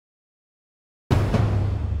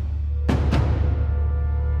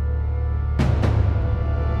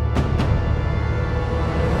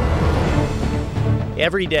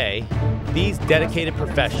Every day, these dedicated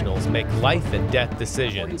professionals make life and death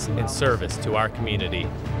decisions in service to our community.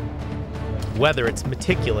 Whether it's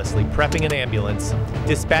meticulously prepping an ambulance,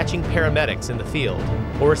 dispatching paramedics in the field,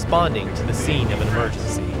 or responding to the scene of an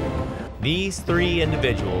emergency, these three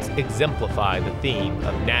individuals exemplify the theme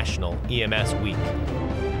of National EMS Week: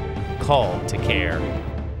 Called to Care.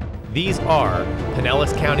 These are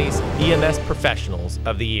Pinellas County's EMS Professionals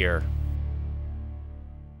of the Year.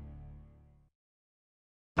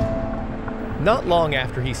 Not long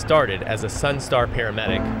after he started as a Sunstar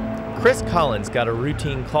paramedic, Chris Collins got a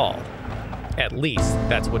routine call. At least,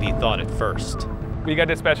 that's what he thought at first. We got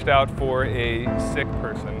dispatched out for a sick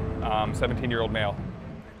person, 17-year-old male.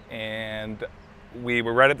 And we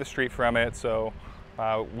were right up the street from it, so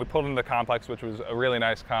we pulled into the complex, which was a really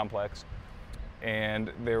nice complex.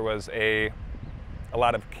 And there was a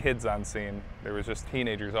lot of kids on scene. There was just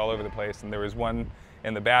teenagers all over the place, and there was one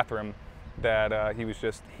in the bathroom that he was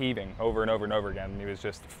just heaving over and over and over again. He was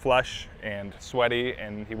just flush and sweaty,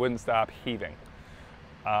 and he wouldn't stop heaving.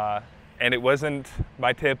 And it wasn't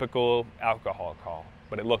my typical alcohol call,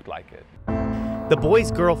 but it looked like it. The boy's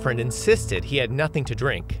girlfriend insisted he had nothing to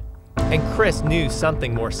drink, and Chris knew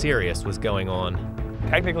something more serious was going on.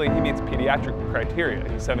 Technically, he meets pediatric criteria.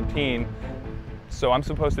 He's 17, so I'm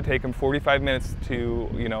supposed to take him 45 minutes to,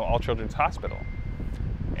 All Children's Hospital.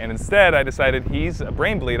 And instead, I decided he's a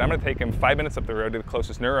brain bleed. I'm going to take him 5 minutes up the road to the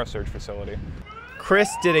closest neurosurge facility. Chris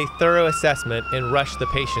did a thorough assessment and rushed the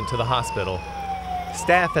patient to the hospital.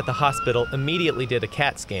 Staff at the hospital immediately did a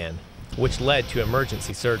CAT scan, which led to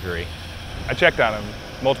emergency surgery. I checked on him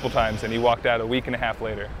multiple times, and he walked out a week and a half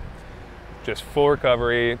later. Just full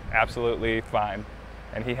recovery, absolutely fine.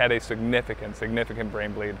 And he had a significant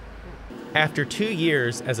brain bleed. After 2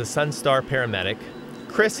 years as a Sunstar paramedic,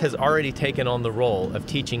 Chris has already taken on the role of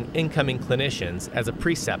teaching incoming clinicians as a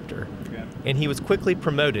preceptor, and he was quickly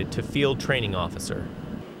promoted to field training officer.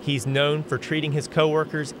 He's known for treating his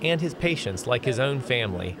coworkers and his patients like his own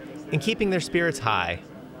family and keeping their spirits high.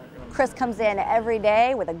 Chris comes in every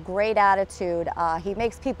day with a great attitude. He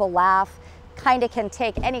makes people laugh, kind of can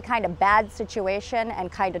take any kind of bad situation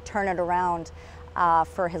and kind of turn it around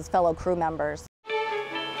for his fellow crew members.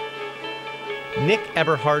 Nick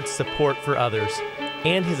Eberhardt's support for others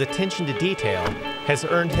and his attention to detail has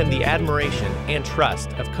earned him the admiration and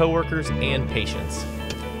trust of coworkers and patients.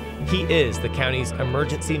 He is the county's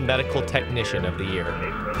Emergency Medical Technician of the Year.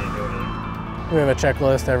 We have a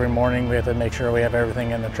checklist every morning. We have to make sure we have everything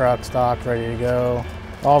in the truck stocked, ready to go.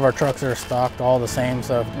 All of our trucks are stocked all the same,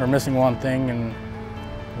 so if we're missing one thing and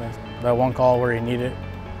that one call where you need it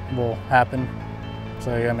will happen.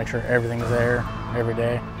 So you gotta make sure everything's there every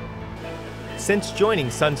day. Since joining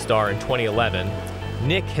Sunstar in 2011,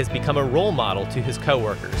 Nick has become a role model to his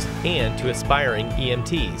coworkers and to aspiring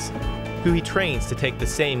EMTs, who he trains to take the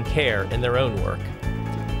same care in their own work.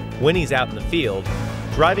 When he's out in the field,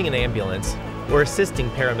 driving an ambulance, or assisting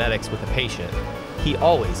paramedics with a patient, he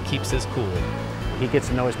always keeps his cool. He gets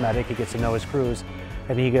to know his medic, he gets to know his crews,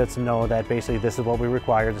 and he gets to know that basically this is what we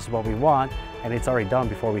require, this is what we want, and it's already done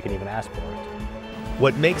before we can even ask for it.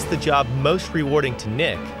 What makes the job most rewarding to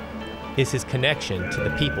Nick is his connection to the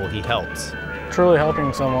people he helps. Truly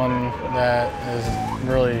helping someone that is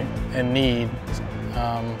really in need.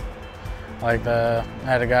 I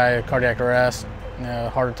had a guy with cardiac arrest,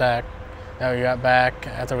 heart attack, that we got back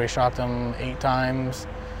after we shocked him 8 times,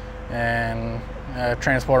 and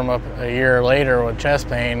transported him up a year later with chest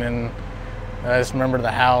pain. And I just remember the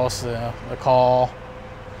house, the call,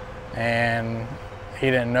 and he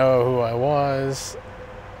didn't know who I was.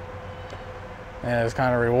 And it was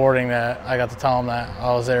kind of rewarding that I got to tell him that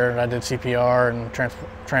I was there and I did CPR and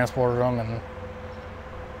transported him, and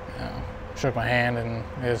shook my hand, and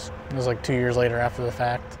it was like 2 years later after the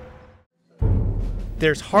fact.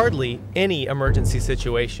 There's hardly any emergency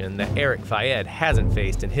situation that Eric Fayad hasn't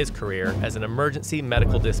faced in his career as an emergency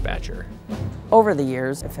medical dispatcher. Over the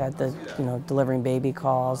years, I've had the, delivering baby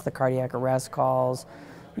calls, the cardiac arrest calls,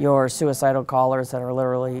 your suicidal callers that are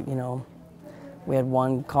literally, we had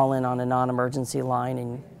one call in on a non-emergency line,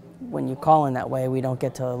 and when you call in that way, we don't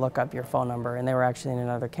get to look up your phone number, and they were actually in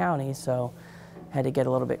another county, so had to get a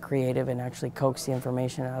little bit creative and actually coax the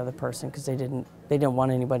information out of the person because they didn't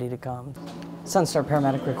want anybody to come. Sunstar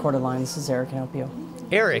Paramedic Recorded Line, this is Eric, can I help you?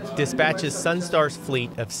 Eric dispatches Sunstar's fleet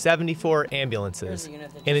of 74 ambulances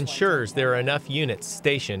and ensures there are enough units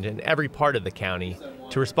stationed in every part of the county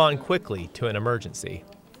to respond quickly to an emergency.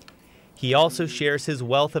 He also shares his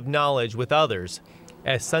wealth of knowledge with others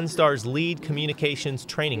as Sunstar's lead communications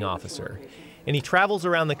training officer, and he travels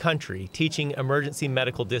around the country teaching emergency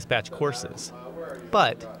medical dispatch courses.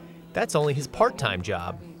 But that's only his part-time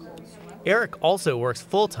job. Eric also works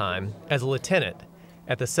full-time as a lieutenant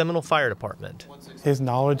at the Seminole Fire Department. His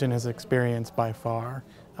knowledge and his experience by far.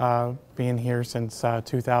 Being here since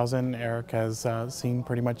 2000, Eric has seen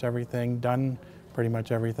pretty much everything, done pretty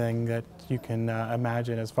much everything that you can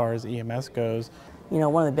imagine as far as EMS goes. You know,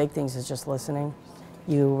 one of the big things is just listening.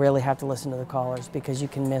 You really have to listen to the callers because you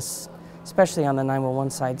can miss, especially on the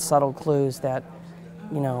 911 side, subtle clues that,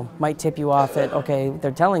 you know, might tip you off that, okay,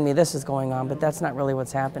 they're telling me this is going on, but that's not really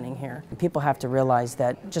what's happening here. People have to realize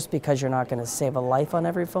that just because you're not going to save a life on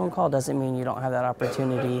every phone call doesn't mean you don't have that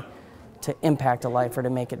opportunity to impact a life or to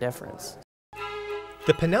make a difference.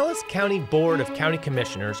 The Pinellas County Board of County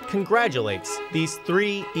Commissioners congratulates these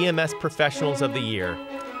 3 EMS Professionals of the Year,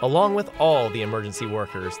 along with all the emergency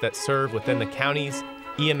workers that serve within the county's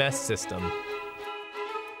EMS system.